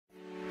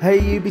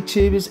Hey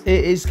YouTubers,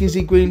 it is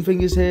Gizzy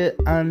Greenfingers here,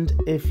 and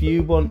if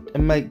you want to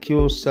make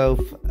yourself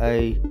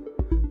a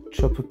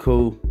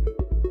tropical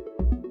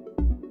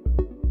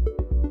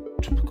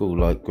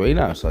like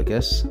greenhouse, I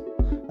guess,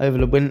 over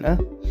the winter,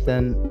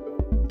 then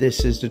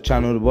this is the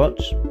channel to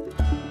watch.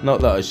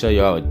 Not that I show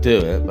you how I do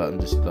it, but I'm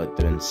just like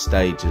doing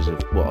stages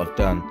of what I've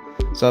done.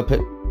 So I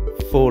put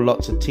 4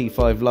 lots of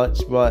T5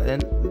 lights right in.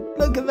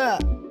 Look at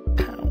that!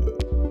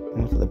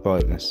 Look at the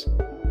brightness.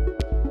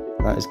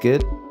 That is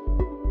good.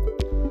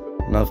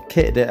 And I've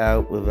kitted it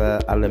out with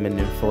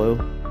aluminium foil.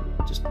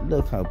 Just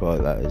look how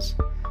bright that is.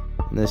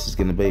 And this is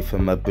going to be for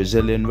my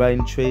Brazilian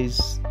rain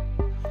trees,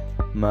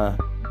 my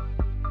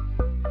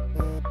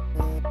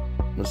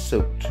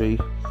silk tree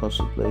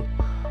possibly,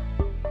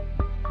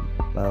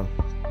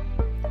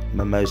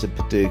 Mimosa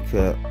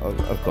Paduca.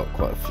 I've got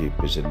quite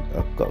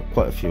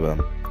a few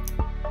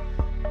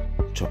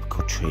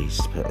tropical trees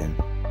to put in.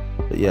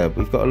 But yeah,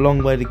 we've got a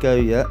long way to go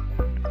yet.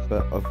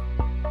 But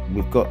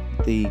we've got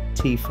the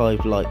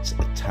T5 lights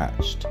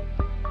attached.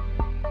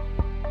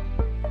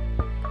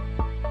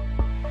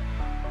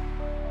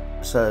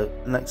 So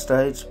next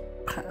stage,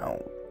 pow!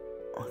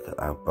 Look at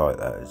how bright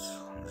that is.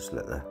 Just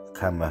let the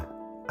camera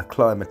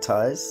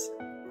acclimatise.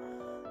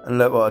 And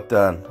look what I've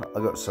done.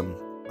 I've got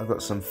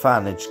some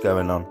fanage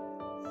going on.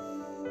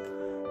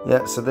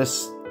 Yeah, so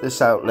this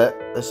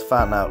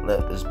fan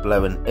outlet is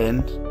blowing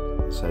in.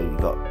 So you've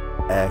got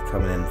air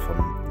coming in from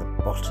the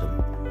bottom,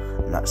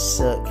 and that's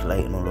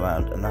circulating all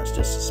around, and that's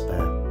just a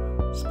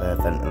spare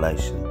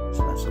ventilation.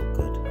 So that's all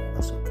good.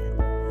 That's all good.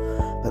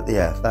 But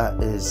yeah,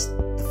 that is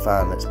the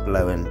fan that's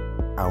blowing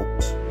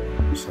out.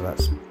 So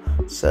that's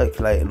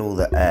circulating all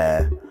the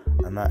air,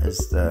 and that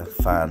is the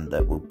fan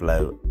that will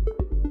blow.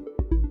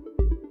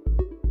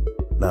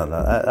 No,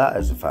 that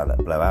is the fan that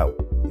blow out.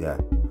 Yeah,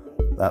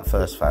 that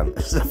first fan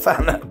is the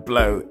fan that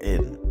blow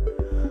in.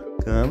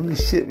 How many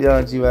shit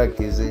behind you had,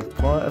 Gizzy?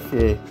 Quite a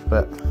few,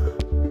 but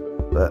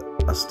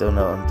I still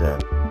know what I'm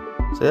doing.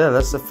 So yeah,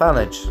 that's the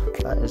fanage.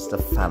 That is the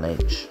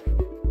fanage,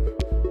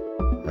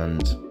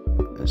 and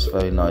it's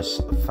very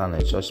nice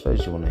fanage. I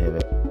suppose you want to hear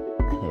it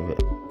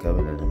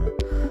going in a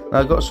minute. Now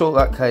I've got to sort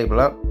that cable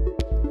up.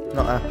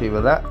 Not happy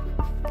with that,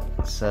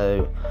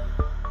 so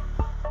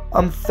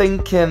I'm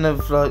thinking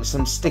of like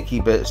some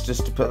sticky bits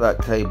just to put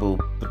that cable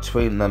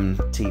between them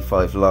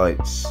T5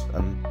 lights,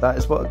 and that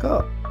is what I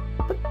got.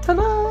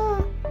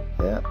 Ta-da!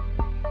 Yeah,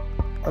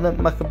 I don't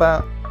muck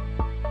about.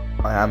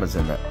 My hammer's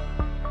in it.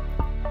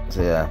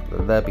 So yeah,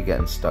 they'll be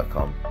getting stuck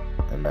on,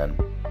 and then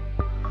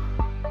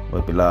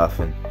we'll be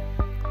laughing.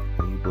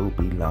 We will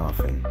be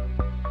laughing. I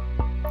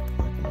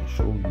can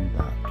assure you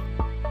that.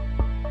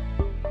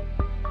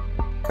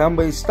 Can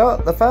we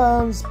start the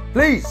fans,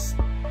 please?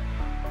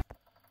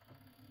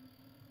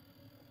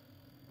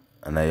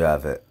 And there you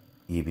have it,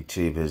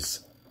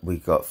 YouTubers. We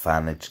got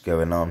fanage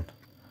going on,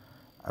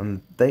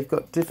 and they've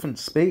got different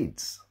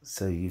speeds.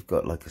 So you've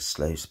got like a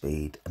slow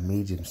speed, a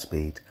medium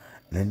speed,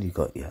 and then you've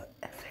got your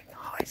effing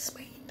high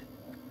speed.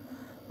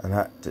 And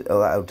that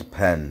all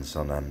depends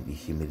on your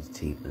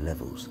humidity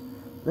levels.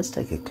 Let's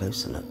take a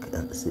closer look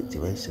at the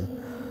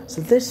situation.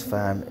 So this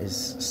fan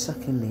is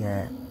sucking the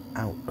air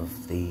out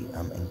of the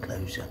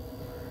enclosure,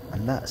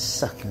 and that's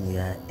sucking the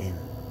air in.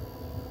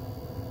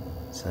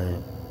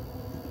 So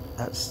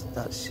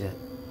that's your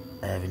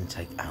air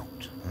intake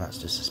out, and that's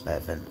just a spare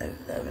vent over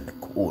there in the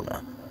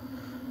corner.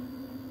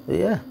 But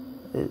yeah,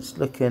 it's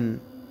looking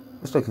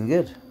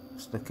good.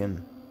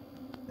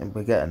 And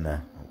we're getting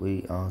there.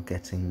 We are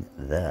getting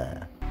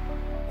there.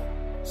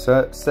 So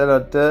it said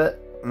I'd do it,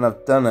 and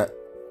I've done it.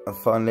 I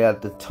finally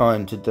had the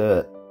time to do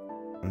it.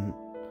 And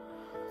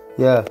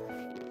yeah,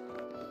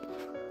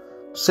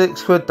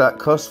 £6 that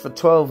cost for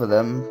 12 of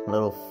them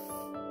little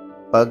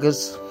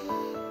buggers.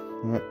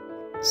 Yeah,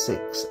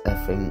 6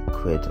 effing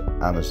quid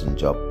Amazon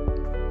job.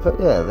 But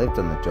yeah, they've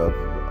done the job.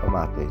 I'm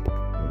happy.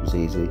 It was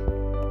easy.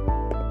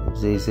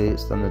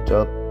 It's done the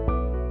job.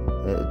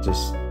 It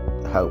just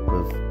helped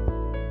with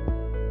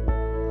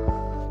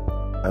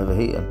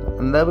overheating,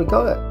 and there we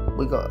got it.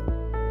 We got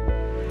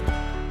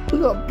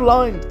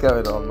blind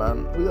going on,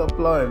 man. We got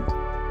blind.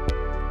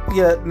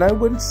 Yeah, no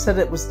one said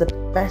it was the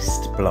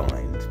best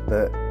blind,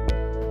 but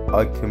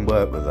I can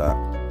work with that.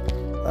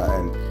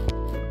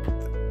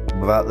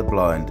 Without the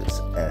blind, it's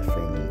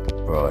effing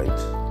bright,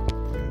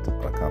 and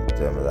I can't be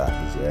doing with that.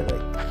 Easy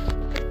headache.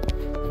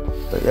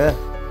 But yeah,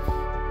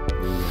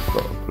 we've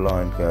got a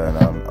blind going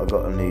on. I've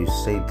got a new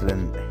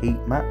seedling heat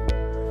mat,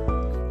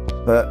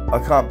 but I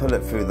can't put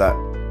it through that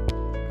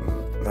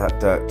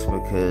duct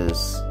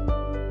because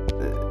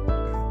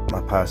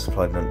my power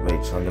supply doesn't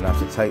reach, so I'm going to have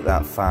to take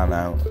that fan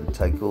out and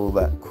take all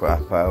that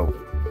crap out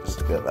just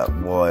to get that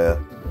wire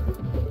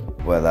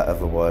where that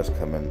other wire's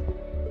coming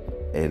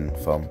in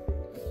from.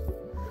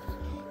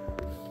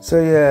 So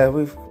yeah,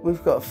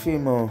 we've got a few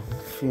more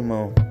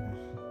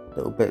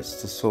little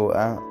bits to sort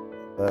out,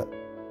 but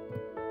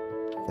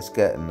it's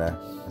getting there.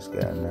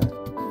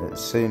 It'll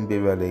soon be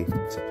ready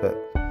to put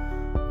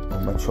all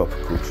my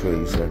tropical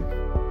trees in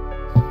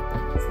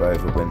for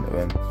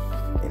overwintering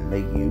in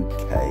the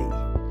UK.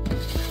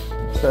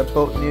 So I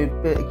bought a new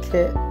bit of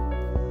kit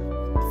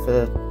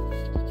for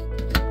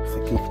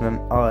keeping an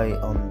eye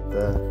on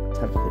the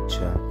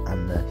temperature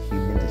and the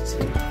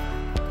humidity.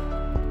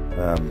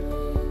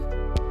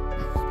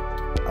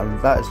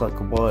 And that is like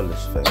a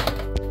wireless thing.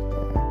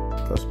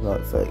 Cost me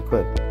like 30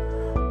 quid.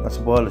 That's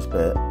a wireless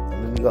bit,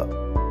 and then you got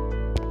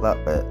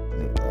that bit.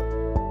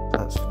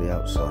 That's for the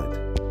outside.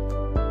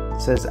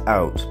 It says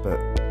out, but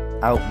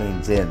out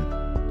means in,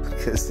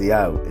 because the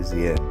out is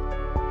the in,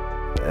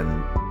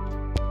 and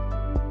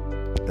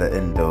the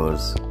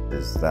indoors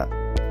is that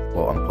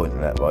what I'm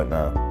pointing at right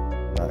now.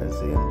 That is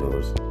the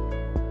indoors.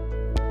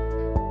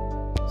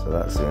 So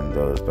that's the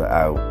indoors, but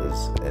out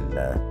is in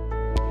there.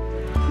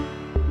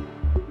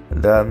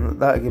 And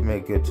that'll give me a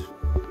good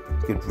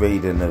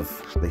reading of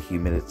the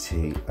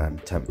humidity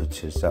and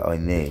temperatures that I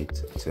need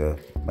to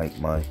make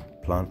my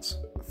plants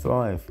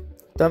thrive.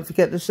 Don't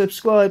forget to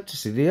subscribe to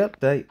see the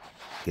update.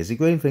 Gizzy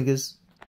Greenfingers.